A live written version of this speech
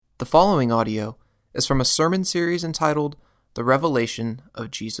The following audio is from a sermon series entitled The Revelation of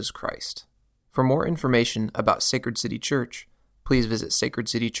Jesus Christ. For more information about Sacred City Church, please visit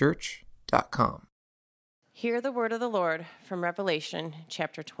sacredcitychurch.com. Hear the word of the Lord from Revelation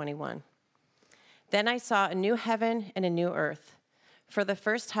chapter 21. Then I saw a new heaven and a new earth, for the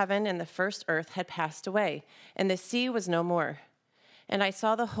first heaven and the first earth had passed away, and the sea was no more. And I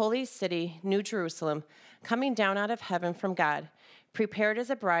saw the holy city, New Jerusalem, coming down out of heaven from God, prepared as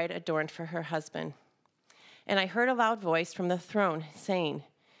a bride adorned for her husband. And I heard a loud voice from the throne saying,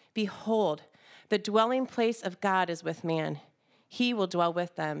 Behold, the dwelling place of God is with man. He will dwell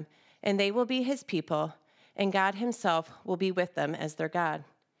with them, and they will be his people, and God himself will be with them as their God.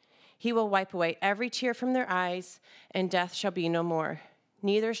 He will wipe away every tear from their eyes, and death shall be no more.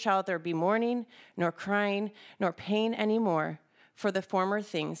 Neither shall there be mourning, nor crying, nor pain any more, for the former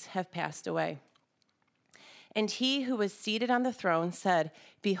things have passed away. And he who was seated on the throne said,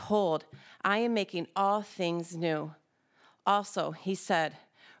 Behold, I am making all things new. Also, he said,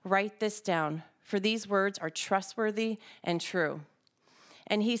 Write this down, for these words are trustworthy and true.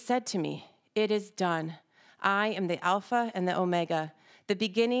 And he said to me, It is done. I am the Alpha and the Omega, the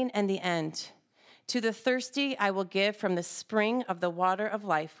beginning and the end. To the thirsty I will give from the spring of the water of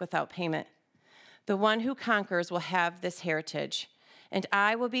life without payment. The one who conquers will have this heritage, and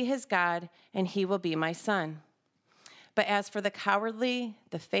I will be his God, and he will be my son. But as for the cowardly,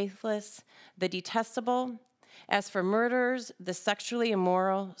 the faithless, the detestable, as for murderers, the sexually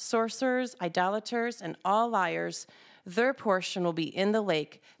immoral, sorcerers, idolaters, and all liars, their portion will be in the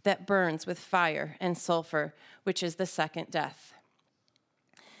lake that burns with fire and sulfur, which is the second death.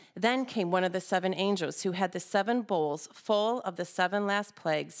 Then came one of the seven angels who had the seven bowls full of the seven last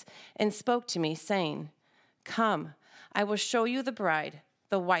plagues and spoke to me, saying, Come, I will show you the bride,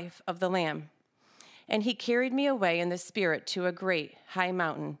 the wife of the Lamb. And he carried me away in the Spirit to a great high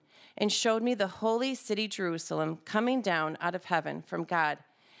mountain and showed me the holy city Jerusalem coming down out of heaven from God,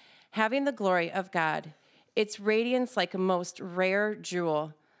 having the glory of God, its radiance like a most rare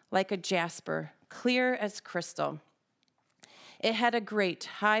jewel, like a jasper, clear as crystal. It had a great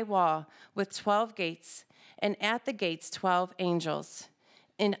high wall with 12 gates, and at the gates 12 angels.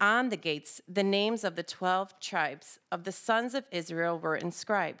 And on the gates the names of the 12 tribes of the sons of Israel were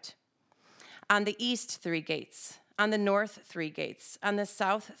inscribed. On the east 3 gates, on the north 3 gates, on the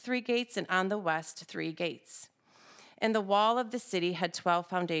south 3 gates, and on the west 3 gates. And the wall of the city had 12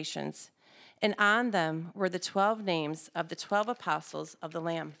 foundations, and on them were the 12 names of the 12 apostles of the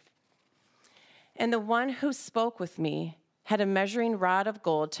Lamb. And the one who spoke with me had a measuring rod of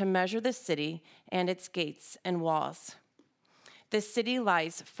gold to measure the city and its gates and walls. The city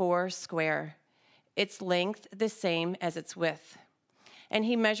lies 4 square, its length the same as its width. And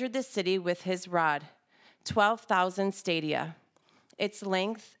he measured the city with his rod, 12,000 stadia. Its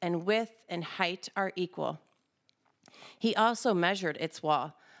length and width and height are equal. He also measured its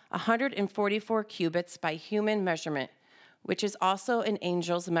wall, 144 cubits by human measurement, which is also an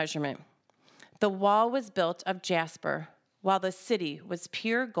angel's measurement. The wall was built of jasper, while the city was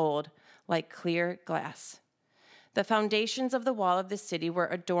pure gold like clear glass. The foundations of the wall of the city were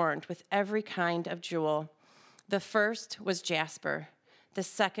adorned with every kind of jewel. The first was jasper, the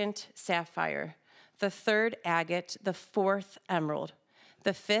second sapphire, the third agate, the fourth emerald,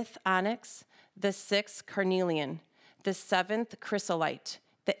 the fifth onyx, the sixth carnelian, the seventh chrysolite,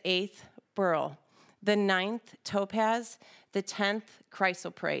 the eighth beryl, the ninth topaz, the 10th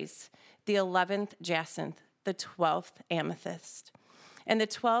chrysoprase, the 11th jacinth, the 12th amethyst. And the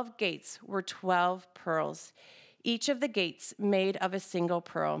 12 gates were 12 pearls, each of the gates made of a single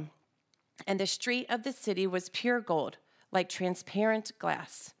pearl. And the street of the city was pure gold, like transparent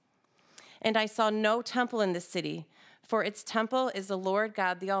glass. And I saw no temple in the city, for its temple is the Lord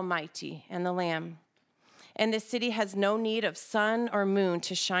God the Almighty and the Lamb. And the city has no need of sun or moon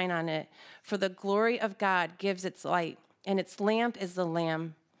to shine on it, for the glory of God gives its light, and its lamp is the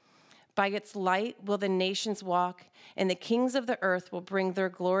Lamb. By its light will the nations walk, and the kings of the earth will bring their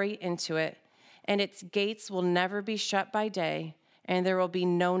glory into it, and its gates will never be shut by day, and there will be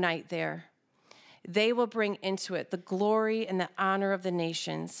no night there. They will bring into it the glory and the honor of the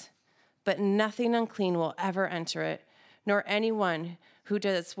nations, but nothing unclean will ever enter it, nor anyone who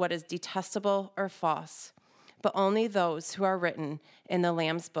does what is detestable or false, but only those who are written in the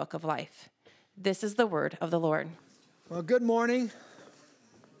Lamb's book of life. This is the word of the Lord. Well, good morning.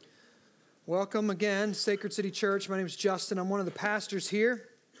 Welcome again, Sacred City Church. My name is Justin. I'm one of the pastors here.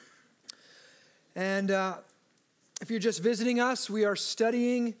 And if you're just visiting us, we are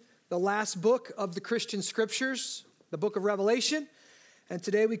studying the last book of the Christian Scriptures, the book of Revelation. And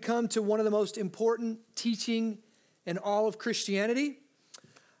today we come to one of the most important teaching in all of Christianity.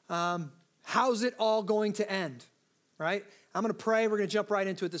 how's it all going to end, right? I'm going to pray. We're going to jump right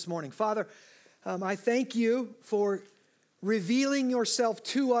into it this morning. Father, I thank you for revealing yourself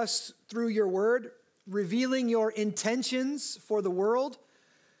to us through your word, revealing your intentions for the world,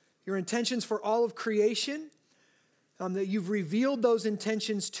 your intentions for all of creation, that you've revealed those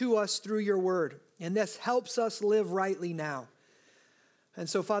intentions to us through your word. And this helps us live rightly now. And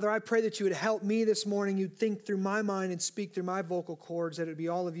so, Father, I pray that you would help me this morning. You'd think through my mind and speak through my vocal cords, that it would be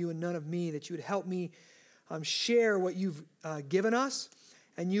all of you and none of me, that you would help me share what you've given us,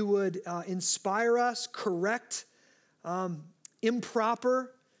 and you would inspire us, correct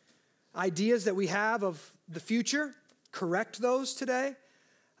improper ideas that we have of the future, correct those today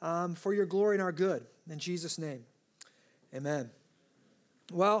for your glory and our good. In Jesus' name, amen.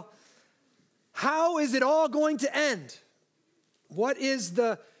 Well, how is it all going to end? What is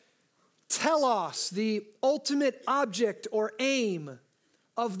the telos, the ultimate object or aim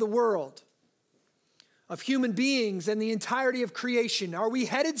of the world, of human beings and the entirety of creation? Are we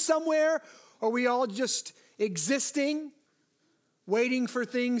headed somewhere, or are we all just existing, waiting for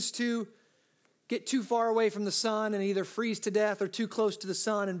things to get too far away from the sun and either freeze to death or too close to the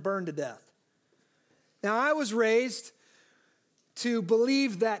sun and burn to death? Now, I was raised to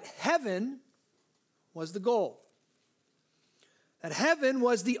believe that heaven was the goal. That heaven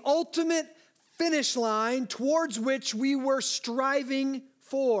was the ultimate finish line towards which we were striving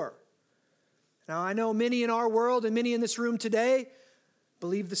for. Now, I know many in our world and many in this room today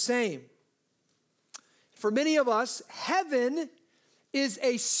believe the same. For many of us, heaven is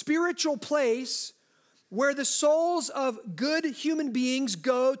a spiritual place where the souls of good human beings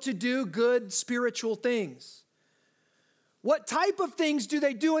go to do good spiritual things. What type of things do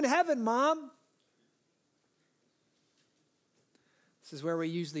they do in heaven, Mom? This is where we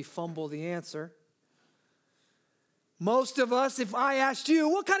usually fumble the answer. Most of us, if I asked you,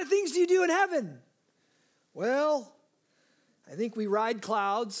 what kind of things do you do in heaven? Well, I think we ride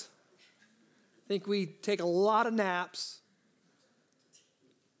clouds. I think we take a lot of naps.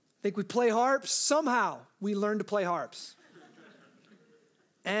 I think we play harps. Somehow we learn to play harps.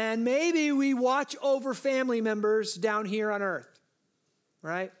 And maybe we watch over family members down here on earth,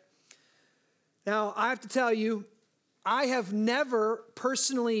 right? Now, I have to tell you, I have never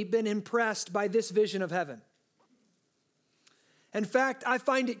personally been impressed by this vision of heaven. In fact, I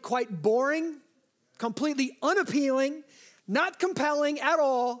find it quite boring, completely unappealing, not compelling at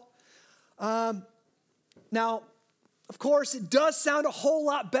all. Now, of course, it does sound a whole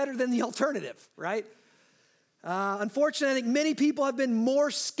lot better than the alternative, right? Unfortunately, I think many people have been more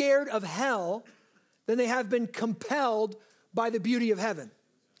scared of hell than they have been compelled by the beauty of heaven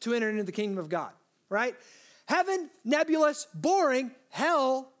to enter into the kingdom of God, right? Heaven, nebulous, boring.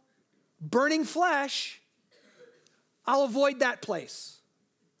 Hell, burning flesh. I'll avoid that place,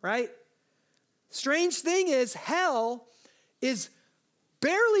 right? Strange thing is, hell is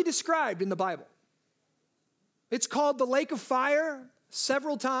barely described in the Bible. It's called the lake of fire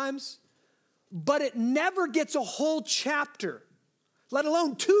several times, but it never gets a whole chapter, let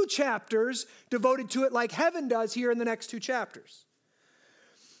alone 2 chapters devoted to it like heaven does here in the next 2 chapters.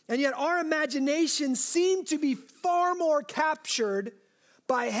 And yet our imaginations seem to be far more captured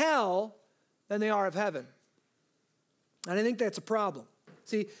by hell than they are of heaven. And I think that's a problem.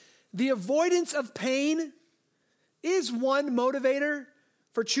 See, the avoidance of pain is one motivator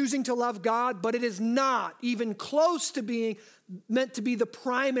for choosing to love God, but it is not even close to being meant to be the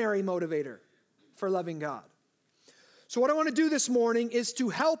primary motivator for loving God. So what I want to do this morning is to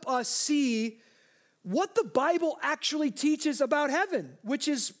help us see what the Bible actually teaches about heaven, which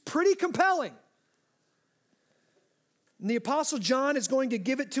is pretty compelling. And the Apostle John is going to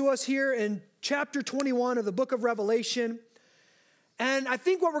give it to us here in chapter 21 of the book of Revelation. And I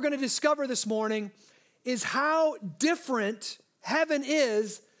think what we're going to discover this morning is how different heaven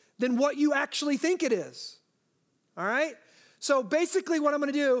is than what you actually think it is. All right? So basically what I'm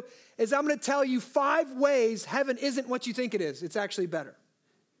going to do is I'm going to tell you 5 ways heaven isn't what you think it is. It's actually better.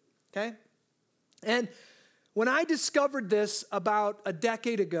 Okay? And when I discovered this about a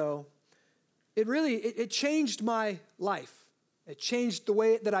decade ago, it changed my life. It changed the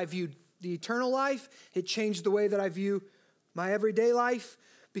way that I viewed the eternal life. It changed the way that I view my everyday life,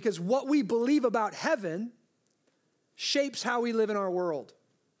 because what we believe about heaven shapes how we live in our world.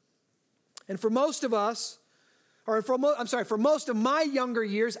 And for most of us, for most of my younger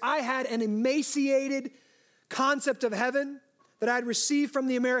years, I had an emaciated concept of heaven that I'd received from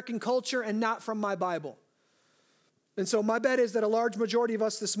the American culture and not from my Bible. And so my bet is that a large majority of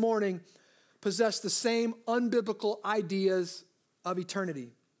us this morning possess the same unbiblical ideas of eternity.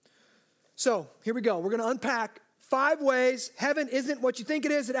 So here we go. We're going to unpack 5 ways heaven isn't what you think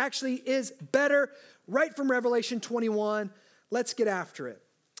it is. It actually is better, right from Revelation 21. Let's get after it.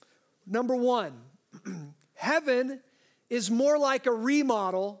 Number 1, heaven is more like a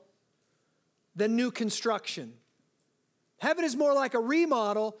remodel than new construction. Heaven is more like a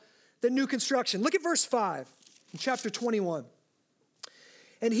remodel than new construction. Look at verse 5 in chapter 21.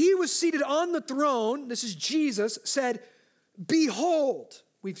 And he was seated on the throne, this is Jesus, said, behold.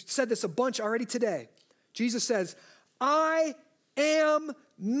 We've said this a bunch already today. Jesus says, I am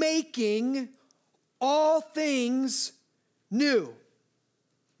making all things new.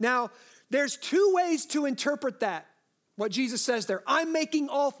 Now, there's 2 ways to interpret that, what Jesus says there. I'm making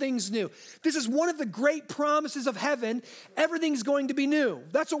all things new. This is one of the great promises of heaven. Everything's going to be new.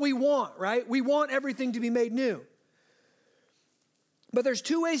 That's what we want, right? We want everything to be made new. But there's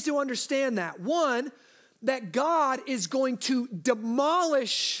 2 ways to understand that. One, that God is going to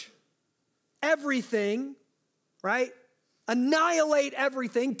demolish everything, right? Annihilate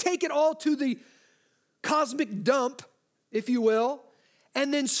everything, take it all to the cosmic dump, if you will,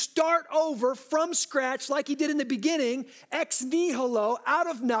 and then start over from scratch like he did in the beginning, ex nihilo, out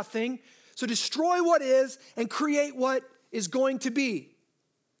of nothing. So destroy what is and create what is going to be.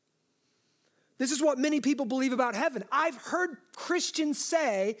 This is what many people believe about heaven. I've heard Christians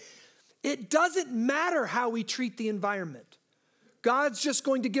say, it doesn't matter how we treat the environment. God's just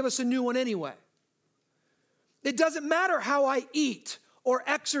going to give us a new one anyway. It doesn't matter how I eat or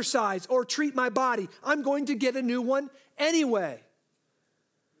exercise or treat my body. I'm going to get a new one anyway.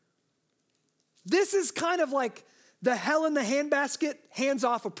 This is kind of like the hell in the handbasket,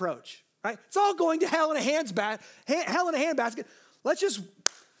 hands-off approach, right? It's all going to hell in a handbasket. Let's just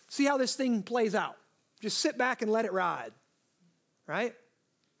see how this thing plays out. Just sit back and let it ride, right?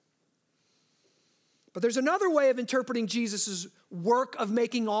 But there's another way of interpreting Jesus' work of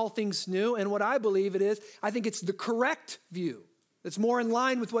making all things new, and what I believe it is, I think it's the correct view. It's more in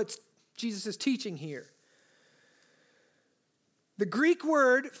line with what Jesus is teaching here. The Greek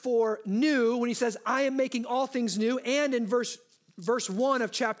word for new, when he says, I am making all things new, and in verse 1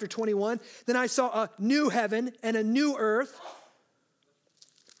 of chapter 21, then I saw a new heaven and a new earth.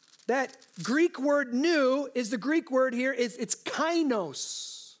 That Greek word new is the Greek word here, it's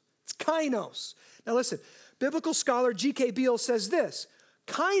kainos. It's kainos. Now listen, biblical scholar G.K. Beale says this,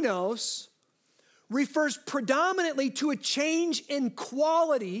 kainos refers predominantly to a change in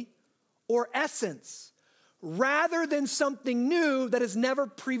quality or essence, rather than something new that has never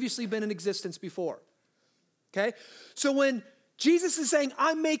previously been in existence before. Okay? So when Jesus is saying,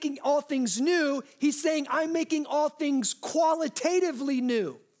 I'm making all things new, he's saying, I'm making all things qualitatively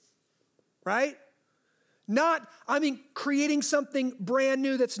new. Right? Not, creating something brand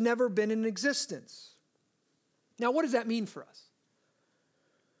new that's never been in existence. Now, what does that mean for us?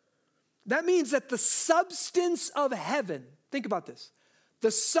 That means that the substance of heaven, think about this,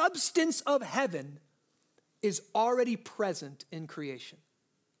 the substance of heaven is already present in creation.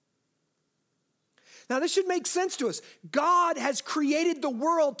 Now, this should make sense to us. God has created the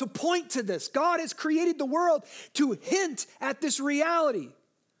world to point to this. God has created the world to hint at this reality.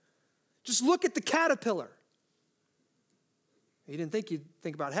 Just look at the caterpillar. You didn't think you'd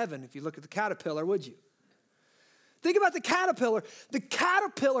think about heaven if you look at the caterpillar, would you? Think about the caterpillar. The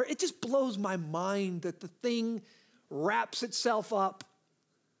caterpillar, it just blows my mind that the thing wraps itself up,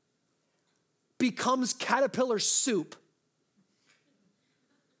 becomes caterpillar soup,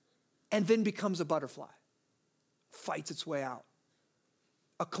 and then becomes a butterfly. Fights its way out.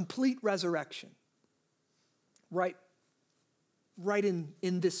 A complete resurrection. Right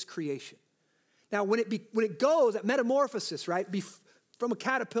in this creation. Now, when it goes at metamorphosis, right, from a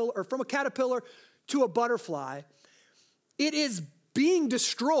caterpillar to a butterfly, it is being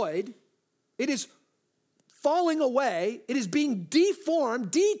destroyed. It is falling away. It is being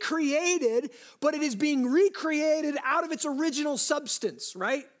deformed, decreated, but it is being recreated out of its original substance,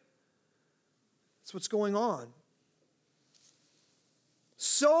 right? That's what's going on.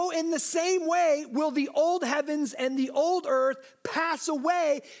 So in the same way will the old heavens and the old earth pass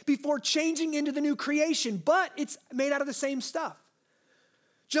away before changing into the new creation, but it's made out of the same stuff.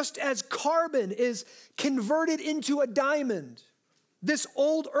 Just as carbon is converted into a diamond, this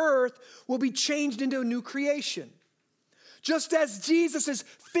old earth will be changed into a new creation. Just as Jesus'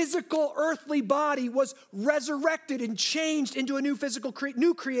 physical earthly body was resurrected and changed into a new physical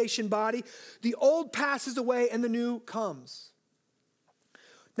new creation body, the old passes away and the new comes.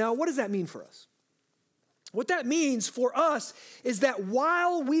 Now, what does that mean for us? What that means for us is that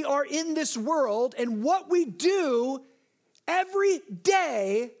while we are in this world and what we do every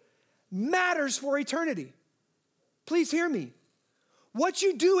day matters for eternity. Please hear me. What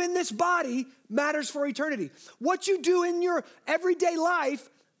you do in this body matters for eternity. What you do in your everyday life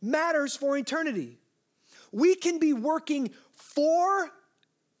matters for eternity. We can be working for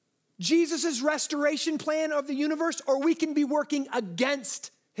Jesus' restoration plan of the universe, or we can be working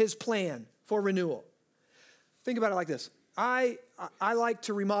against his plan for renewal. Think about it like this. I like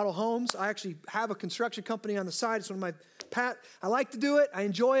to remodel homes. I actually have a construction company on the side. It's one of my I like to do it. I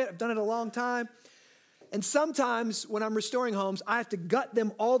enjoy it. I've done it a long time. And sometimes when I'm restoring homes, I have to gut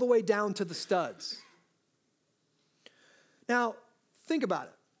them all the way down to the studs. Now, think about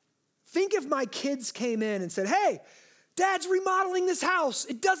it. Think if my kids came in and said, hey, Dad's remodeling this house.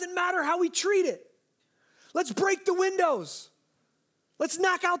 It doesn't matter how we treat it. Let's break the windows. Let's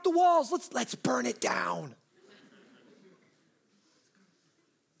knock out the walls. Let's burn it down.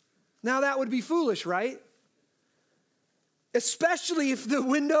 Now that would be foolish, right? Especially if the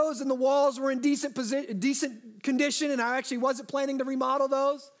windows and the walls were in decent condition and I actually wasn't planning to remodel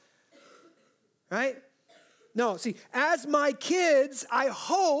those, right? No, see, as my kids, I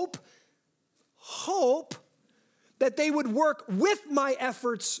hope that they would work with my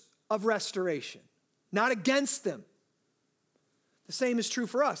efforts of restoration, not against them. The same is true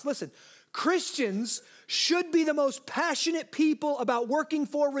for us. Listen, Christians should be the most passionate people about working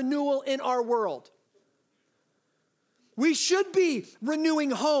for renewal in our world. We should be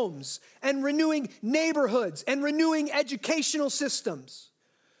renewing homes and renewing neighborhoods and renewing educational systems.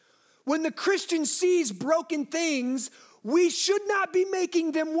 When the Christian sees broken things, we should not be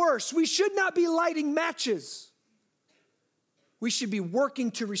making them worse. We should not be lighting matches. We should be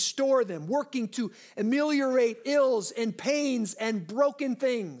working to restore them, working to ameliorate ills and pains and broken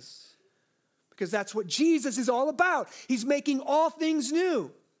things. Because that's what Jesus is all about. He's making all things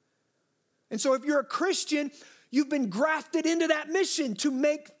new. And so if you're a Christian, you've been grafted into that mission to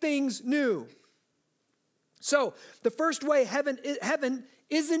make things new. So the first way heaven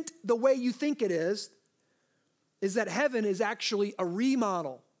isn't the way you think it is that heaven is actually a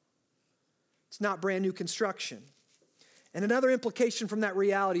remodel. It's not brand new construction. And another implication from that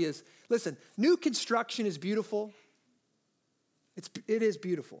reality is, listen, new construction is beautiful. It is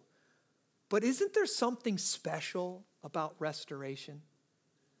beautiful. But isn't there something special about restoration?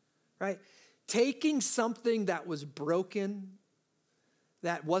 Right? Taking something that was broken,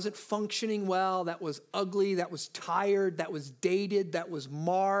 that wasn't functioning well, that was ugly, that was tired, that was dated, that was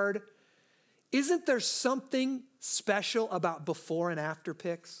marred. Isn't there something special about before and after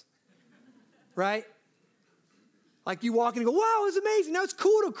pics? Right? Like you walk in and go, wow, it was amazing. Now it's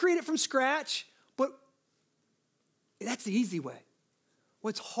cool to create it from scratch, but that's the easy way.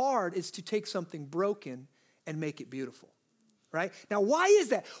 What's hard is to take something broken and make it beautiful. Right? Now, why is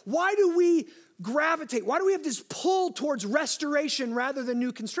that? Why do we gravitate? Why do we have this pull towards restoration rather than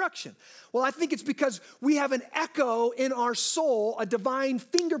new construction? Well, I think it's because we have an echo in our soul, a divine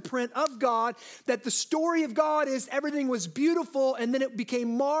fingerprint of God, that the story of God is everything was beautiful and then it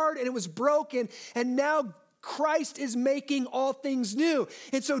became marred and it was broken, and now Christ is making all things new.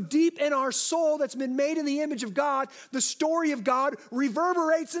 And so deep in our soul that's been made in the image of God, the story of God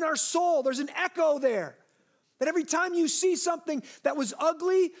reverberates in our soul. There's an echo there. That every time you see something that was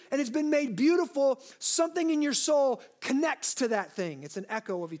ugly and it's been made beautiful, something in your soul connects to that thing. It's an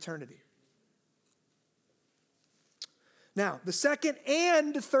echo of eternity. Now, the second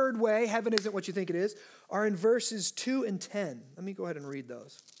and the third way, heaven isn't what you think it is, are in verses 2 and 10. Let me go ahead and read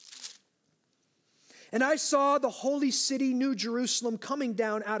those. And I saw the holy city, New Jerusalem, coming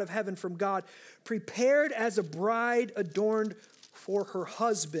down out of heaven from God, prepared as a bride adorned for her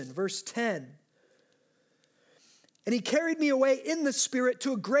husband. Verse 10. And he carried me away in the Spirit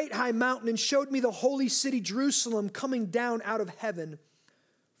to a great high mountain and showed me the holy city, Jerusalem, coming down out of heaven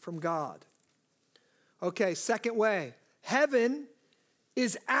from God. Okay, second way. Heaven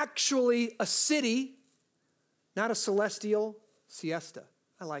is actually a city, not a celestial siesta.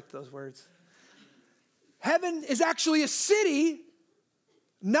 I like those words. Heaven is actually a city,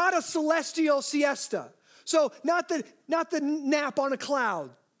 not a celestial siesta. So not the nap on a cloud,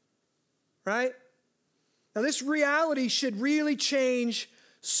 right? Now, this reality should really change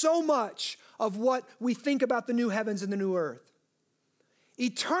so much of what we think about the new heavens and the new earth.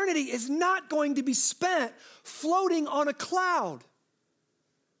 Eternity is not going to be spent floating on a cloud,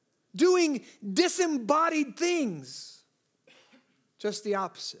 doing disembodied things. Just the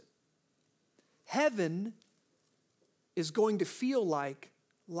opposite. Heaven is going to feel like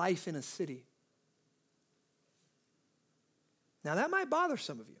life in a city. Now, that might bother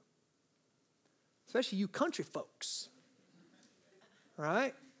some of you. Especially you country folks,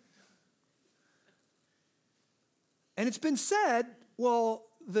 right? And it's been said, well,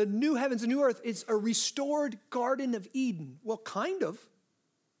 the new heavens and new earth is a restored Garden of Eden. Well, kind of.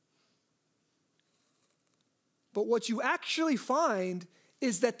 But what you actually find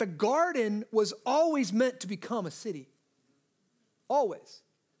is that the garden was always meant to become a city. Always.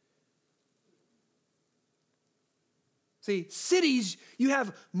 See, cities, you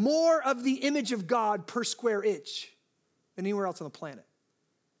have more of the image of God per square inch than anywhere else on the planet.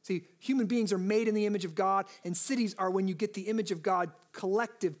 See, human beings are made in the image of God, and cities are when you get the image of God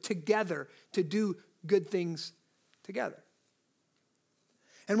collective together to do good things together.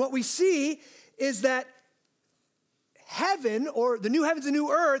 And what we see is that heaven, or the new heavens and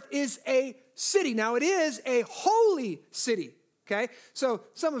new earth, is a city. Now, it is a holy city, okay? So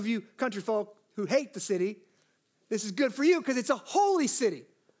some of you country folk who hate the city, this is good for you because it's a holy city,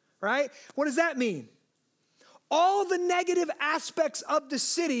 right? What does that mean? All the negative aspects of the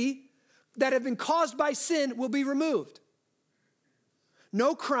city that have been caused by sin will be removed.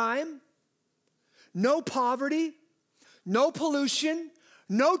 No crime, no poverty, no pollution,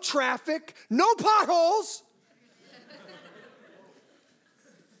 no traffic, no potholes.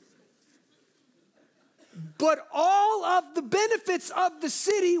 But all of the benefits of the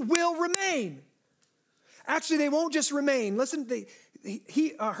city will remain. Actually, they won't just remain. Listen,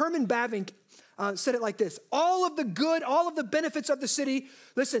 Herman Bavinck said it like this. All of the good, all of the benefits of the city,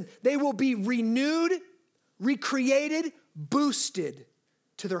 listen, they will be renewed, recreated, boosted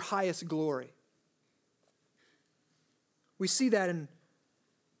to their highest glory. We see that in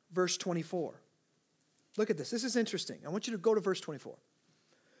verse 24. Look at this. This is interesting. I want you to go to verse 24.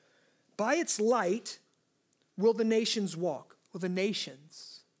 By its light will the nations walk. Will the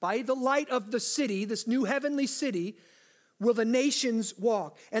nations. By the light of the city, this new heavenly city, will the nations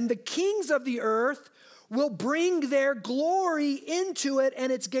walk. And the kings of the earth will bring their glory into it,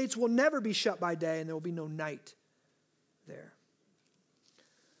 and its gates will never be shut by day, and there will be no night there.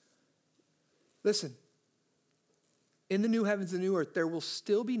 Listen, in the new heavens and new earth, there will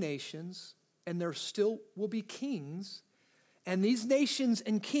still be nations, and there still will be kings, and these nations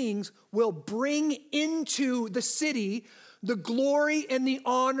and kings will bring into the city the glory and the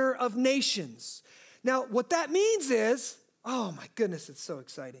honor of nations. Now, what that means is, oh my goodness, it's so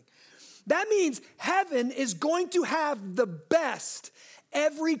exciting. That means heaven is going to have the best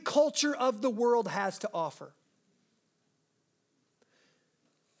every culture of the world has to offer.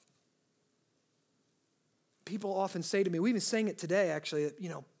 People often say to me, we even sang it today actually,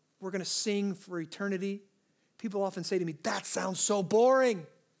 that, we're going to sing for eternity. People often say to me, that sounds so boring.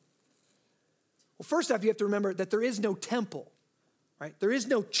 Well, first off, you have to remember that there is no temple, right? There is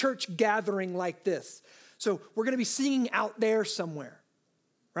no church gathering like this. So we're going to be singing out there somewhere,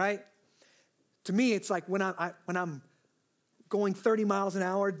 right? To me, it's like when I'm going 30 miles an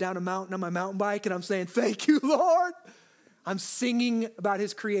hour down a mountain on my mountain bike and I'm saying, thank you, Lord. I'm singing about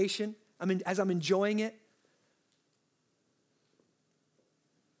his creation as I'm enjoying it.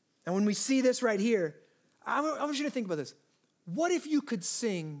 And when we see this right here, I want you to think about this. What if you could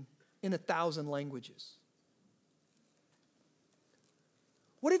sing in 1,000 languages?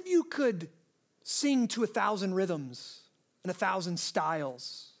 What if you could sing to 1,000 rhythms and 1,000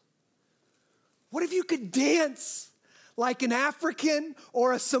 styles? What if you could dance like an African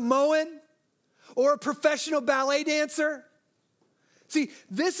or a Samoan or a professional ballet dancer? See,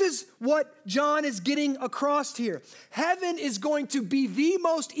 this is what John is getting across here. Heaven is going to be the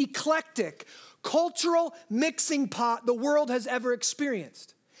most eclectic cultural mixing pot the world has ever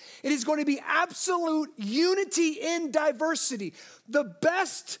experienced. It is going to be absolute unity in diversity. The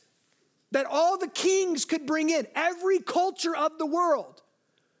best that all the kings could bring in, every culture of the world,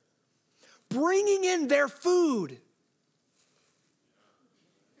 bringing in their food.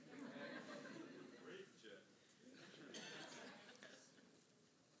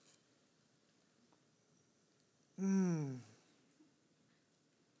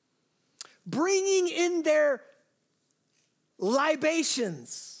 Bringing in their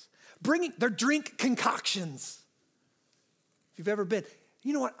libations, bringing their drink concoctions. If you've ever been,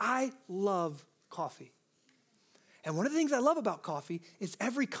 you know what? I love coffee. And one of the things I love about coffee is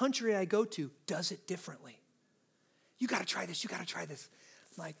every country I go to does it differently. You got to try this. You got to try this.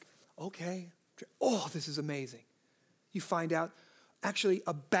 I'm like, okay. Oh, this is amazing. You find out, actually,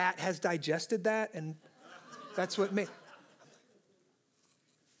 a bat has digested that, and that's what made.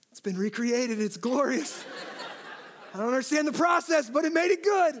 It's been recreated. It's glorious. I don't understand the process, but it made it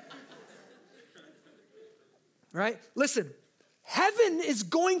good. Right? Listen, heaven is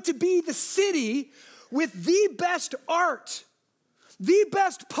going to be the city with the best art, the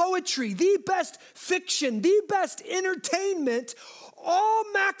best poetry, the best fiction, the best entertainment, all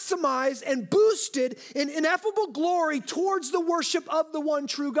maxed maximized and boosted in ineffable glory towards the worship of the one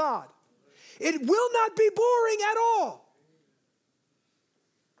true God. It will not be boring at all.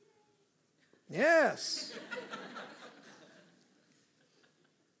 Yes.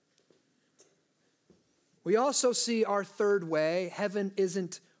 We also see our third way. Heaven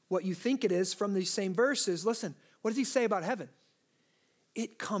isn't what you think it is from these same verses. Listen, what does he say about heaven?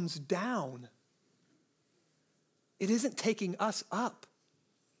 It comes down. It isn't taking us up.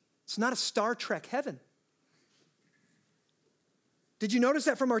 It's not a Star Trek heaven. Did you notice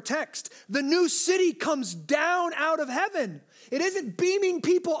that from our text? The new city comes down out of heaven. It isn't beaming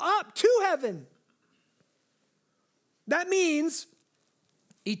people up to heaven. That means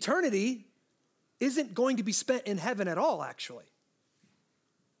eternity isn't going to be spent in heaven at all, actually.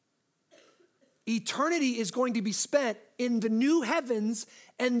 Eternity is going to be spent in the new heavens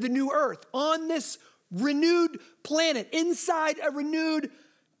and the new earth, on this renewed planet, inside a renewed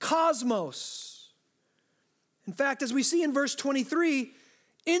cosmos. In fact, as we see in verse 23,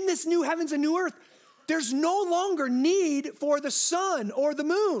 in this new heavens and new earth, there's no longer need for the sun or the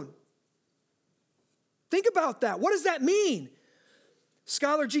moon. Think about that. What does that mean?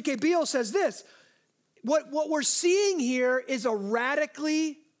 Scholar G.K. Beale says this: what we're seeing here is a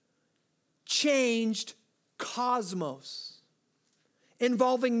radically changed cosmos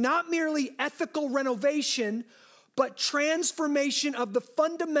involving not merely ethical renovation, but transformation of the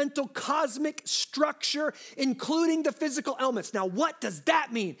fundamental cosmic structure, including the physical elements. Now, what does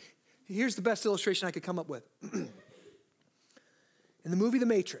that mean? Here's the best illustration I could come up with. In the movie The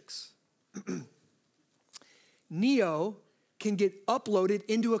Matrix, Neo can get uploaded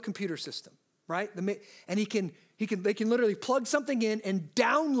into a computer system, right? And they can literally plug something in and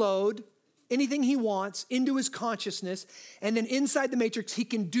download anything he wants into his consciousness, and then inside the Matrix, he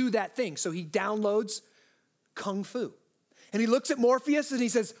can do that thing. So he downloads Kung Fu. And he looks at Morpheus and he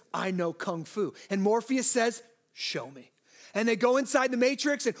says, I know Kung Fu. And Morpheus says, show me. And they go inside the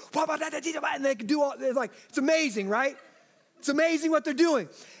Matrix and they can do all, it's amazing, right? It's amazing what they're doing.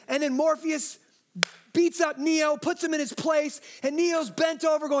 And then Morpheus beats up Neo, puts him in his place, and Neo's bent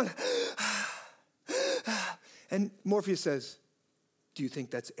over going, and Morpheus says, do you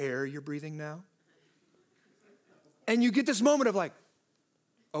think that's air you're breathing now? And you get this moment of like,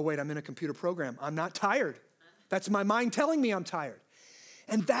 oh wait, I'm in a computer program. I'm not tired. That's my mind telling me I'm tired.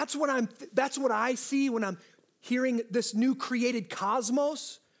 And that's what I see when I'm hearing this new created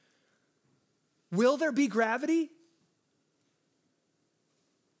cosmos. Will there be gravity?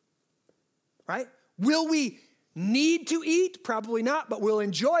 Right? Will we need to eat? Probably not, but we'll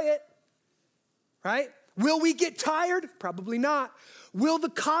enjoy it. Right? Will we get tired? Probably not. Will the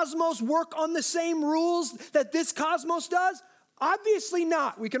cosmos work on the same rules that this cosmos does? Obviously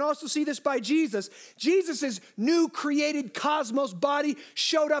not. We can also see this by Jesus. Jesus' new created cosmos body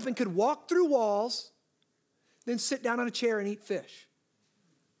showed up and could walk through walls, then sit down on a chair and eat fish.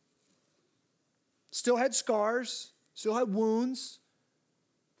 Still had scars, still had wounds,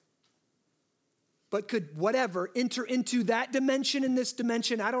 but could enter into that dimension and this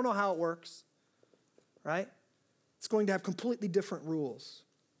dimension. I don't know how it works, right? It's going to have completely different rules.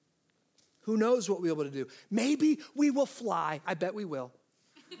 Who knows what we'll be able to do? Maybe we will fly. I bet we will.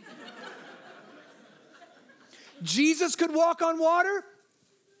 Jesus could walk on water.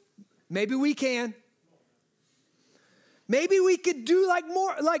 Maybe we can. Maybe we could do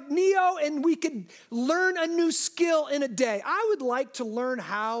more like Neo, and we could learn a new skill in a day. I would like to learn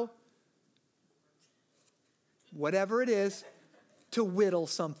how, whatever it is, to whittle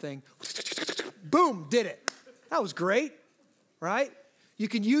something. Boom, did it. That was great, right? You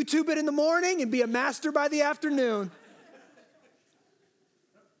can YouTube it in the morning and be a master by the afternoon.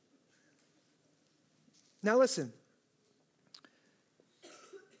 Now listen.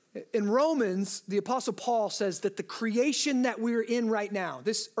 In Romans, the Apostle Paul says that the creation that we're in right now,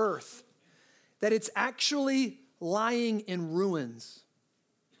 this earth, that it's actually lying in ruins.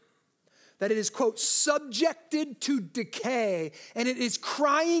 That it is, quote, subjected to decay, and it is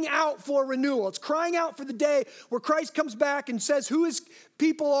crying out for renewal. It's crying out for the day where Christ comes back and says who his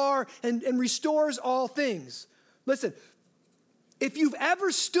people are and restores all things. Listen, if you've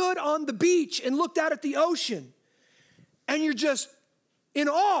ever stood on the beach and looked out at the ocean and you're just in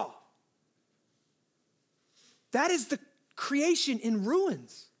awe, that is the creation in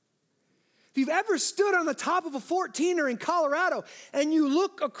ruins. If you've ever stood on the top of a 14er in Colorado and you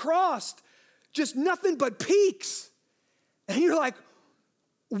look across just nothing but peaks, and you're like,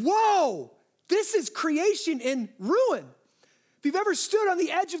 whoa, this is creation in ruin. If you've ever stood on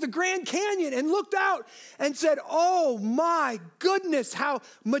the edge of the Grand Canyon and looked out and said, oh my goodness, how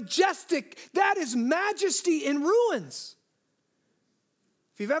majestic, that is majesty in ruins.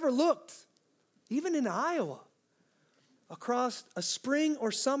 If you've ever looked, even in Iowa, across a spring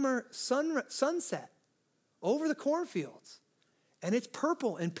or summer sunset over the cornfields, and it's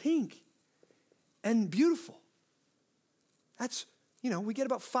purple and pink and beautiful. That's, we get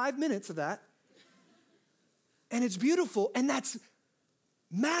about 5 minutes of that. And it's beautiful, and that's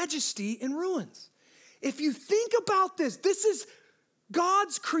majesty in ruins. If you think about this is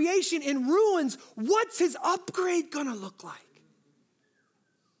God's creation in ruins. What's his upgrade gonna look like?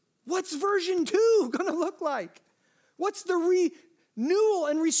 What's version 2 gonna look like? What's the renewal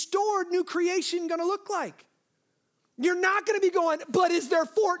and restored new creation gonna look like? You're not gonna be going, but is there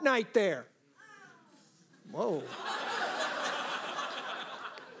Fortnite there? Whoa.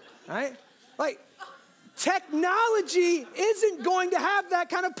 Right? Like, technology isn't going to have that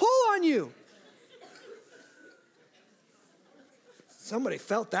kind of pull on you. Somebody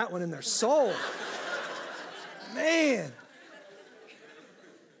felt that one in their soul. Man.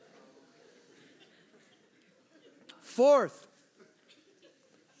 Fourth.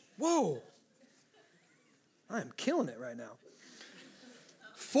 Whoa. I am killing it right now.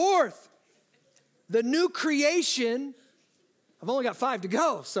 Fourth, the new creation. I've only got 5 to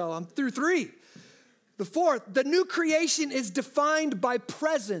go, so I'm through 3. The fourth, the new creation is defined by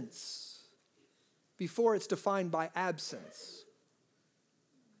presence before it's defined by absence.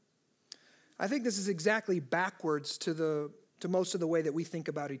 I think this is exactly backwards to most of the way that we think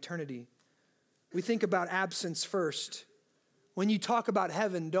about eternity. We think about absence first. When you talk about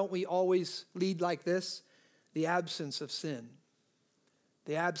heaven, don't we always lead like this? The absence of sin,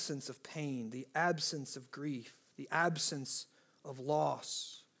 the absence of pain, the absence of grief, the absence of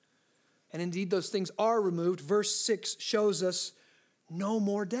loss. And indeed, those things are removed. Verse 6 shows us no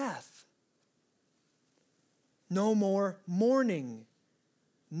more death, no more mourning,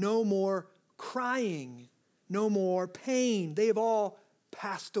 no more crying, no more pain. They have all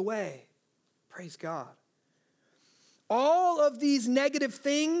passed away. Praise God. All of these negative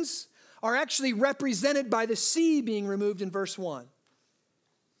things are actually represented by the sea being removed in verse 1.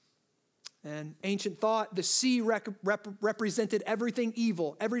 And ancient thought, the sea represented everything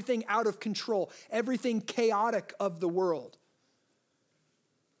evil, everything out of control, everything chaotic of the world.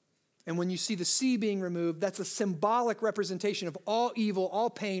 And when you see the sea being removed, that's a symbolic representation of all evil,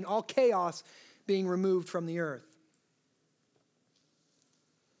 all pain, all chaos being removed from the earth.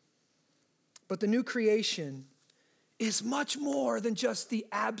 But the new creation is much more than just the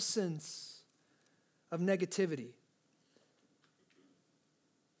absence of negativity.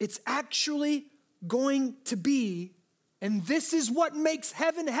 It's actually going to be, and this is what makes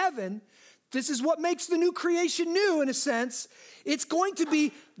heaven heaven, this is what makes the new creation new in a sense, it's going to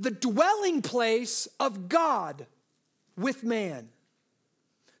be the dwelling place of God with man.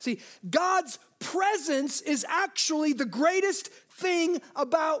 See, God's presence is actually the greatest thing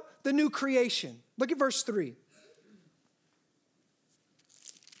about the new creation. Look at verse 3.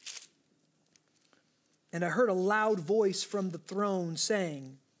 And I heard a loud voice from the throne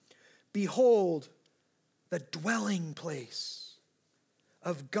saying, "Behold, the dwelling place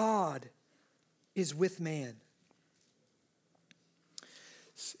of God is with man."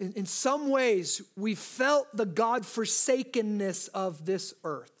 In some ways, we felt the God-forsakenness of this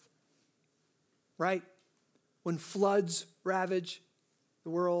earth, right? When floods ravage the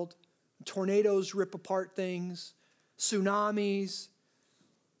world, tornadoes rip apart things, tsunamis,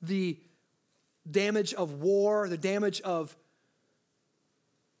 the damage of war, the damage of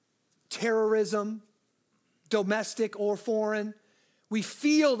terrorism, domestic or foreign. We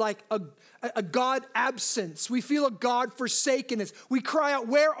feel like a God absence. We feel a God forsakenness. We cry out,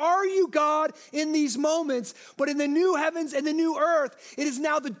 "Where are you, God?" in these moments. But in the new heavens and the new earth, it is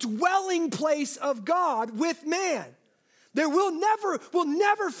now the dwelling place of God with man. We'll never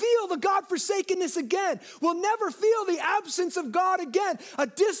feel the God forsakenness again. We'll never feel the absence of God again, a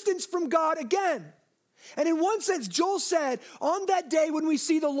distance from God again. And in one sense, Joel said, on that day when we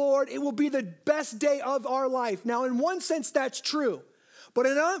see the Lord, it will be the best day of our life. Now, in one sense, that's true. But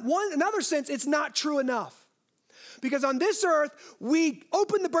in another sense, it's not true enough. Because on this earth, we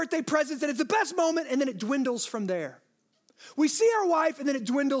open the birthday presents and it's the best moment, and then it dwindles from there. We see our wife and then it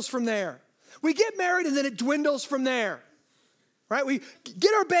dwindles from there. We get married and then it dwindles from there. Right? We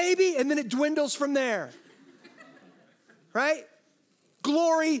get our baby and then it dwindles from there. Right?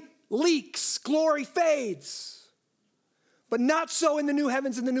 Glory leaks, glory fades. But not so in the new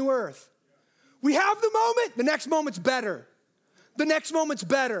heavens and the new earth. We have the moment, the next moment's better. The next moment's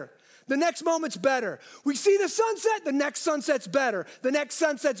better. The next moment's better. We see the sunset, the next sunset's better. The next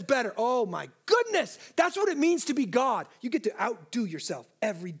sunset's better. Oh my goodness, that's what it means to be God. You get to outdo yourself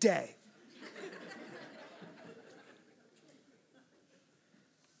every day.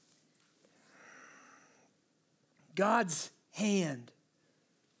 God's hand.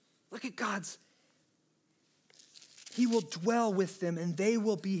 Look at God's. He will dwell with them and they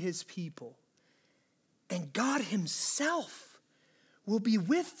will be his people. And God himself will be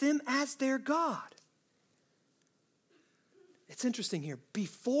with them as their God. It's interesting here.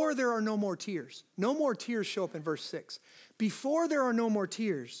 Before there are no more tears. No more tears show up in verse 6. Before there are no more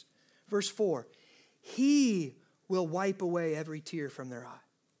tears, verse 4, he will wipe away every tear from their eye.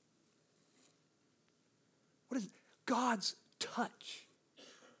 What is God's touch?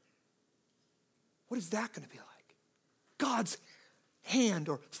 What is that going to be like? God's hand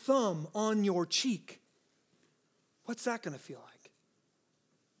or thumb on your cheek. What's that going to feel like?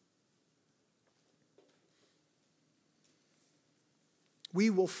 We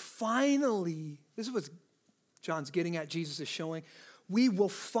will finally, this is what John's getting at, Jesus is showing, we will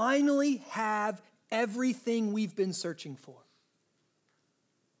finally have everything we've been searching for.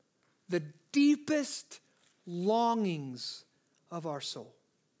 The deepest longings of our soul.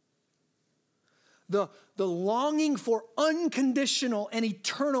 The longing for unconditional and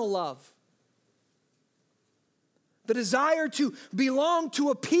eternal love. The desire to belong to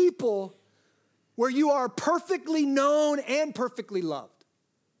a people where you are perfectly known and perfectly loved.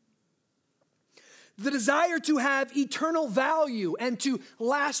 The desire to have eternal value and to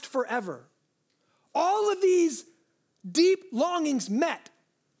last forever. All of these deep longings met.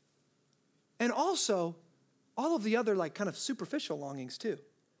 And also, all of the other kind of superficial longings too.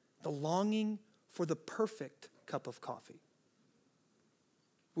 The longing for the perfect cup of coffee.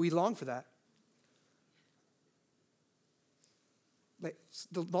 We long for that.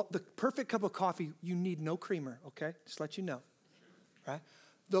 The perfect cup of coffee, you need no creamer, okay? Just let you know, right?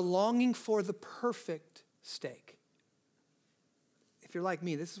 The longing for the perfect steak. If you're like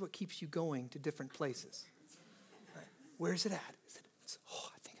me, this is what keeps you going to different places. Right? Where is it at? I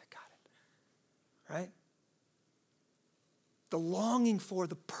think I got it. Right? The longing for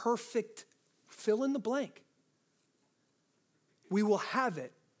the perfect, fill in the blank. We will have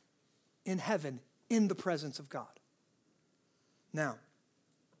it in heaven in the presence of God. Now,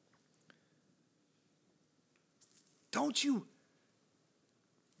 don't you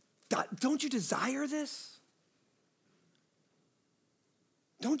desire this?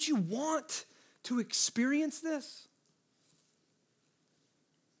 Don't you want to experience this?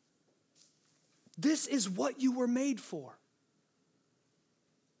 This is what you were made for.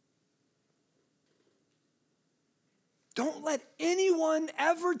 Don't let anyone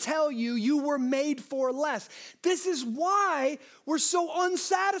ever tell you you were made for less. This is why we're so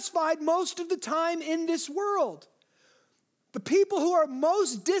unsatisfied most of the time in this world. The people who are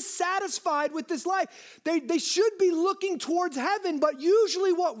most dissatisfied with this life, they should be looking towards heaven, but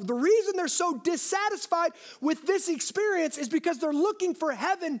usually the reason they're so dissatisfied with this experience is because they're looking for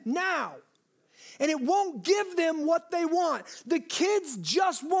heaven now. And it won't give them what they want. The kids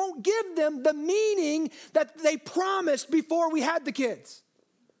just won't give them the meaning that they promised before we had the kids.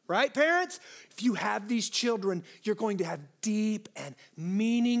 Right, parents? If you have these children, you're going to have deep and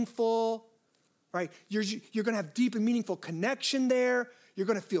meaningful, right? You're going to have deep and meaningful connection there. You're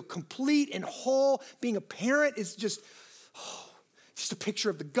going to feel complete and whole. Being a parent is just a picture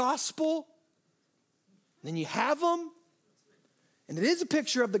of the gospel. And then you have them, and it is a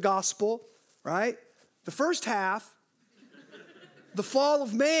picture of the gospel. Right? The first half, the fall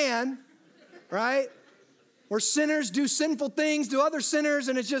of man, right? Where sinners do sinful things to other sinners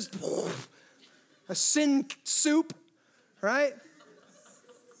and it's just a sin soup, right?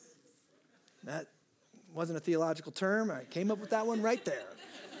 That wasn't a theological term. I came up with that one right there.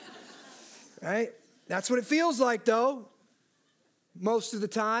 Right? That's what it feels like though, most of the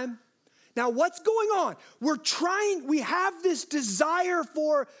time. Now what's going on? We have this desire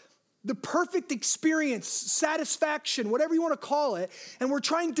for the perfect experience, satisfaction, whatever you want to call it, and we're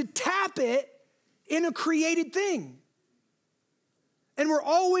trying to tap it in a created thing. And we're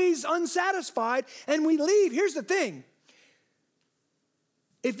always unsatisfied, and we leave. Here's the thing.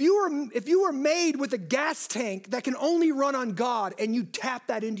 If you were made with a gas tank that can only run on God, and you tap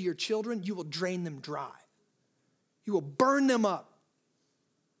that into your children, you will drain them dry. You will burn them up.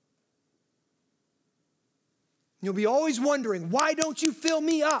 You'll be always wondering, why don't you fill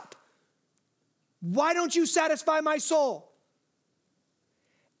me up? Why don't you satisfy my soul?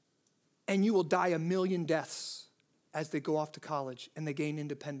 And you will die a million deaths as they go off to college and they gain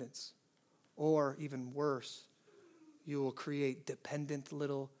independence. Or even worse, you will create dependent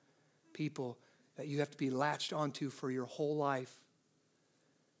little people that you have to be latched onto for your whole life.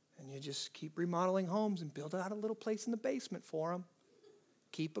 And you just keep remodeling homes and build out a little place in the basement for them.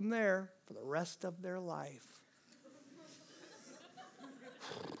 Keep them there for the rest of their life.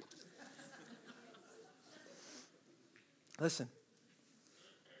 Listen.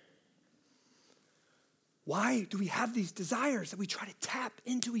 Why do we have these desires that we try to tap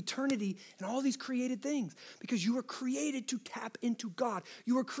into eternity and all these created things? Because you were created to tap into God.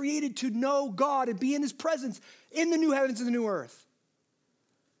 You were created to know God and be in his presence in the new heavens and the new earth.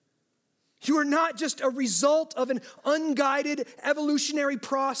 You are not just a result of an unguided evolutionary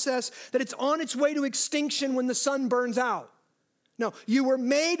process that it's on its way to extinction when the sun burns out. No, you were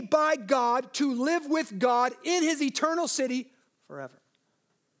made by God to live with God in his eternal city forever.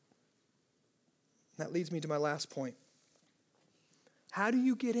 That leads me to my last point. How do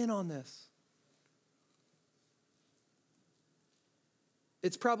you get in on this?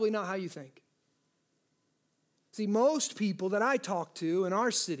 It's probably not how you think. See, most people that I talk to in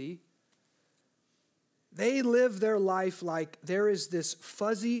our city, they live their life like there is this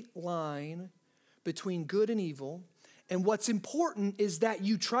fuzzy line between good and evil, and what's important is that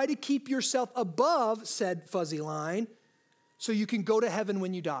you try to keep yourself above said fuzzy line so you can go to heaven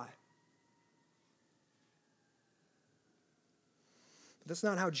when you die. That's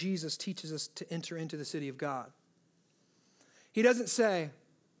not how Jesus teaches us to enter into the city of God. He doesn't say,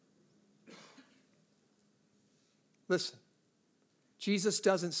 listen, Jesus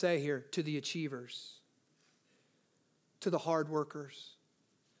doesn't say here to the achievers, to the hard workers,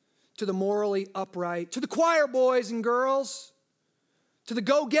 to the morally upright, to the choir boys and girls, to the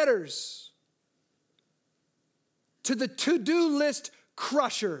go-getters, to the to-do list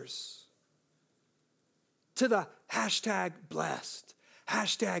crushers, to the hashtag blessed,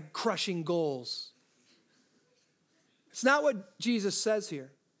 hashtag crushing goals. It's not what Jesus says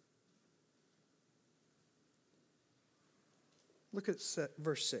here. Look at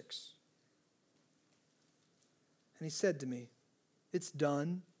verse 6. And he said to me, it's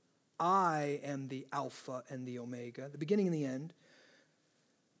done. I am the Alpha and the Omega, the beginning and the end.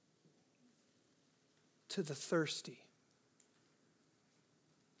 To the thirsty.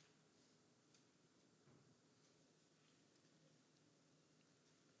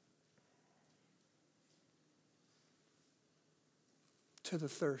 To the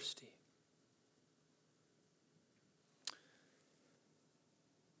thirsty.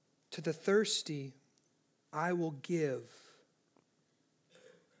 To the thirsty, I will give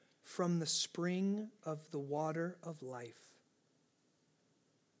from the spring of the water of life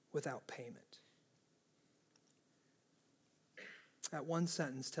without payment. That one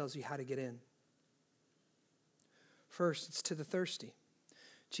sentence tells you how to get in. First, it's to the thirsty.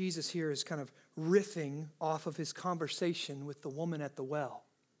 Jesus here is kind of riffing off of his conversation with the woman at the well.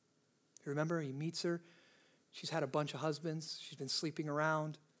 You remember, he meets her. She's had a bunch of husbands. She's been sleeping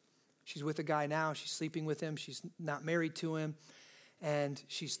around. She's with a guy now. She's sleeping with him. She's not married to him. And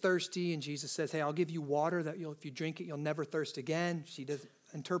she's thirsty. And Jesus says, hey, I'll give you water that if you drink it, you'll never thirst again. She doesn't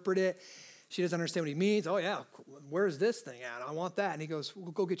interpret it. She doesn't understand what he means. Oh, yeah, where's this thing at? I want that. And he goes,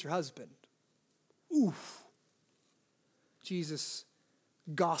 well, go get your husband. Oof. Jesus,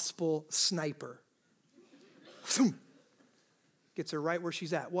 gospel sniper. Gets her right where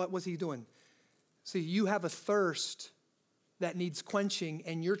she's at. What was he doing? See, you have a thirst that needs quenching,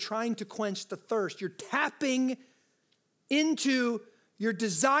 and you're trying to quench the thirst. You're tapping into your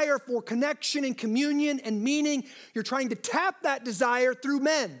desire for connection and communion and meaning. You're trying to tap that desire through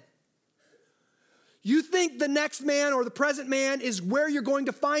men. You think the next man or the present man is where you're going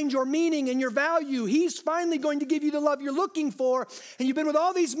to find your meaning and your value. He's finally going to give you the love you're looking for. And you've been with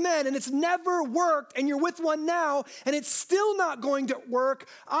all these men and it's never worked, and you're with one now and it's still not going to work.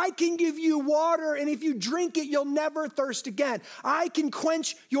 I can give you water, and if you drink it, you'll never thirst again. I can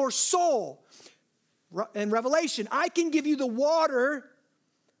quench your soul. In Revelation, I can give you the water,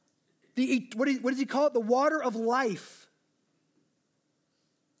 what does he call it? The water of life.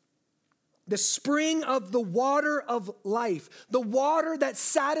 The spring of the water of life, the water that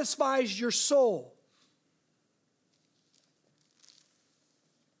satisfies your soul.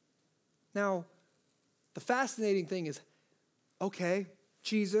 Now, the fascinating thing is, okay,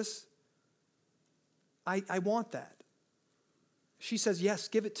 Jesus, I want that. She says, yes,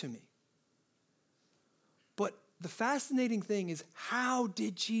 give it to me. But the fascinating thing is, how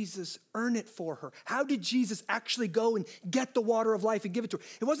did Jesus earn it for her? How did Jesus actually go and get the water of life and give it to her?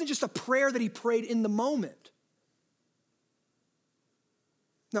 It wasn't just a prayer that he prayed in the moment.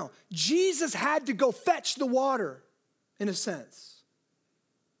 No, Jesus had to go fetch the water, in a sense.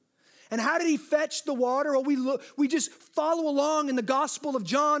 And how did he fetch the water? Well, we just follow along in the Gospel of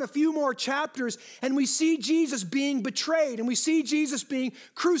John a few more chapters, and we see Jesus being betrayed, and we see Jesus being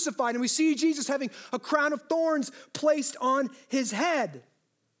crucified, and we see Jesus having a crown of thorns placed on his head.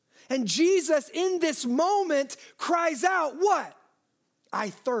 And Jesus, in this moment, cries out, what? I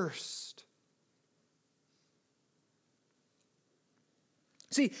thirst.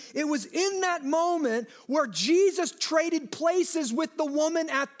 See, it was in that moment where Jesus traded places with the woman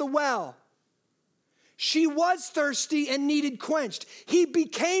at the well. She was thirsty and needed quenched. He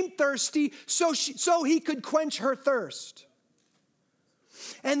became thirsty so he could quench her thirst.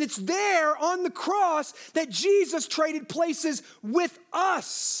 And it's there on the cross that Jesus traded places with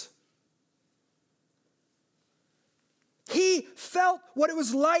us. He felt what it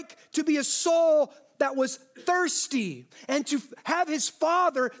was like to be a soul that was thirsty and to have his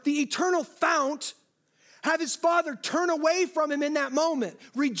Father, the eternal fount, have his Father turn away from him in that moment,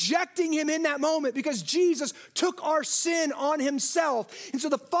 rejecting him in that moment because Jesus took our sin on himself. And so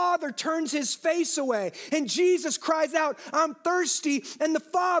the Father turns his face away and Jesus cries out, I'm thirsty. And the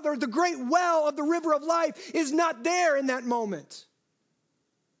Father, the great well of the river of life, is not there in that moment.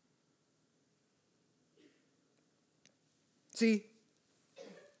 See,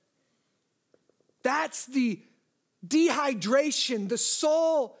 that's the dehydration, the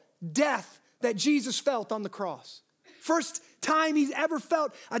soul death that Jesus felt on the cross. First time he's ever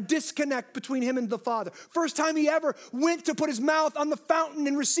felt a disconnect between him and the Father. First time he ever went to put his mouth on the fountain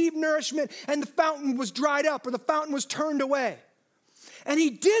and receive nourishment, and the fountain was dried up or the fountain was turned away. And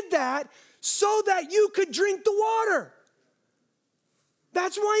he did that so that you could drink the water.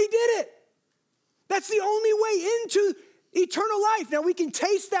 That's why he did it. That's the only way into eternal life. Now we can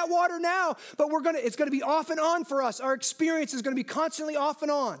taste that water now, but it's going to be off and on for us. Our experience is going to be constantly off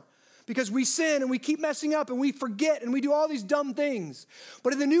and on because we sin and we keep messing up and we forget and we do all these dumb things.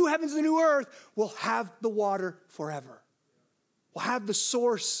 But in the new heavens and the new earth, we'll have the water forever. We'll have the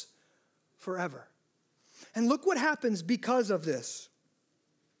source forever. And look what happens because of this.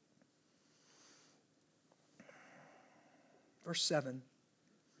 Verse 7.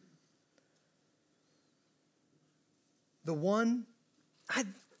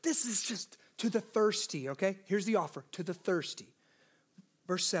 This is just to the thirsty, okay? Here's the offer, to the thirsty.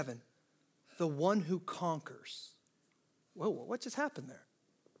 Verse 7, the one who conquers. Whoa, what just happened there?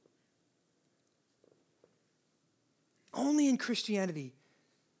 Only in Christianity,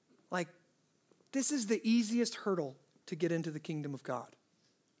 this is the easiest hurdle to get into the kingdom of God.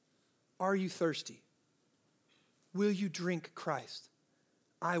 Are you thirsty? Will you drink Christ?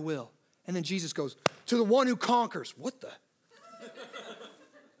 I will. And then Jesus goes, to the one who conquers. What the?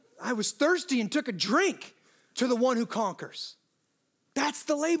 I was thirsty and took a drink. To the one who conquers. That's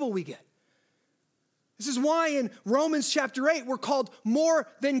the label we get. This is why in Romans chapter 8, we're called more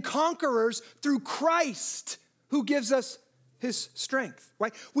than conquerors through Christ who gives us his strength,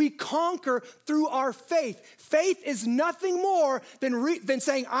 right? We conquer through our faith. Faith is nothing more than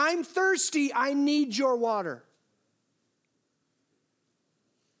saying, I'm thirsty, I need your water.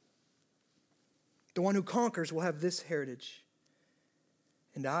 The one who conquers will have this heritage,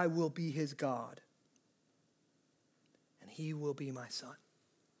 and I will be his God, and he will be my son.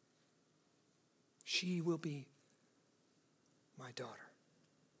 She will be my daughter.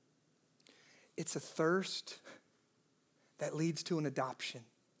 It's a thirst that leads to an adoption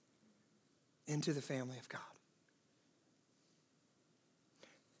into the family of God.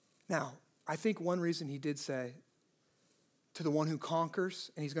 Now, I think one reason he did say, to the one who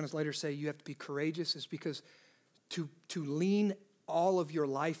conquers, and he's going to later say you have to be courageous, is because to lean all of your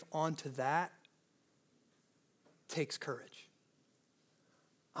life onto that takes courage.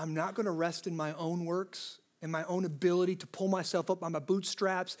 I'm not going to rest in my own works and my own ability to pull myself up by my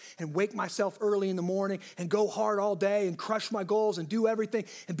bootstraps and wake myself early in the morning and go hard all day and crush my goals and do everything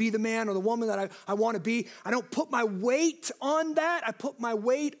and be the man or the woman that I want to be. I don't put my weight on that. I put my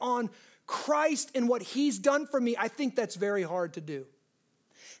weight on Christ and what he's done for me. I think that's very hard to do.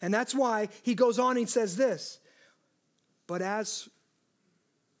 And that's why he goes on and says this,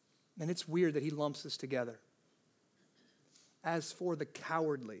 and it's weird that he lumps this together. As for the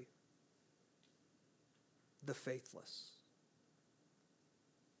cowardly, the faithless.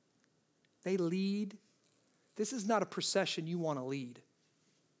 They lead. This is not a procession you want to lead.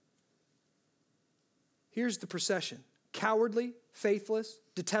 Here's the procession. Cowardly, faithless,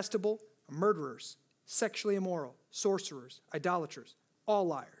 detestable, murderers, sexually immoral, sorcerers, idolaters, all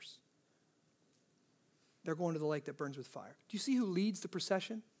liars. They're going to the lake that burns with fire. Do you see who leads the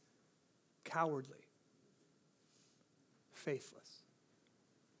procession? Cowardly, faithless.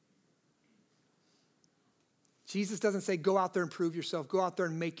 Jesus doesn't say, go out there and prove yourself. Go out there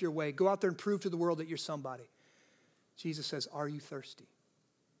and make your way. Go out there and prove to the world that you're somebody. Jesus says, are you thirsty?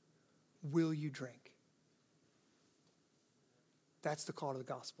 Will you drink? That's the call to the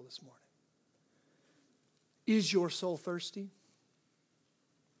gospel this morning. Is your soul thirsty?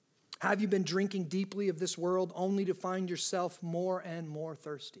 Have you been drinking deeply of this world only to find yourself more and more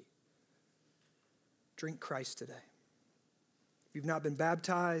thirsty? Drink Christ today. If you've not been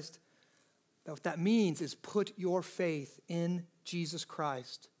baptized, what that means is put your faith in Jesus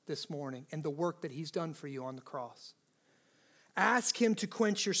Christ this morning and the work that he's done for you on the cross. Ask him to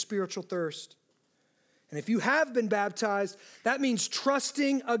quench your spiritual thirst. And if you have been baptized, that means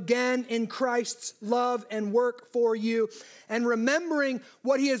trusting again in Christ's love and work for you and remembering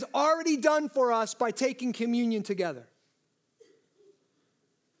what he has already done for us by taking communion together.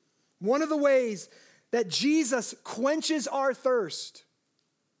 One of the ways that Jesus quenches our thirst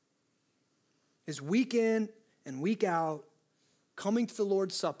is week in and week out, coming to the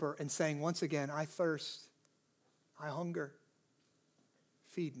Lord's Supper and saying once again, I thirst, I hunger,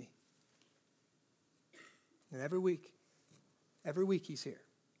 feed me. And every week he's here.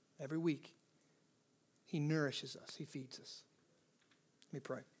 Every week he nourishes us, he feeds us. Let me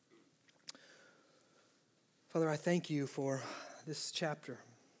pray. Father, I thank you for this chapter.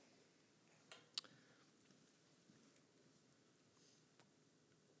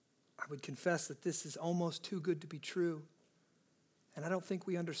 I would confess that this is almost too good to be true. And I don't think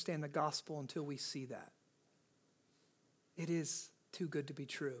we understand the gospel until we see that. It is too good to be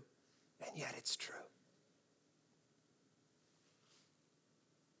true, and yet it's true.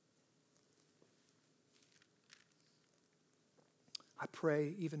 I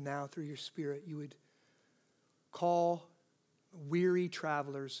pray even now through your Spirit you would call weary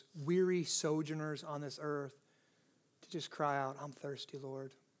travelers, weary sojourners on this earth to just cry out, I'm thirsty,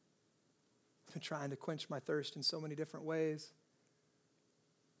 Lord. I've been trying to quench my thirst in so many different ways.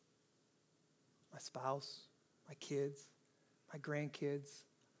 My spouse, my kids, my grandkids,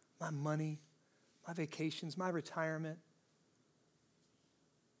 my money, my vacations, my retirement.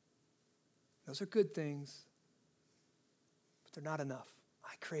 Those are good things, but they're not enough.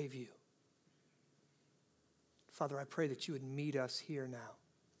 I crave you. Father, I pray that you would meet us here now.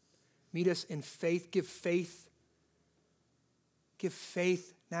 Meet us in faith. Give faith. Give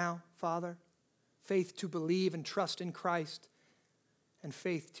faith now, Father. Faith to believe and trust in Christ, and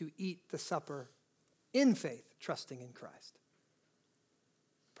faith to eat the supper in faith, trusting in Christ.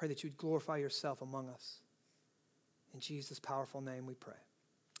 Pray that you would glorify yourself among us. In Jesus' powerful name we pray.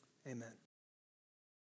 Amen.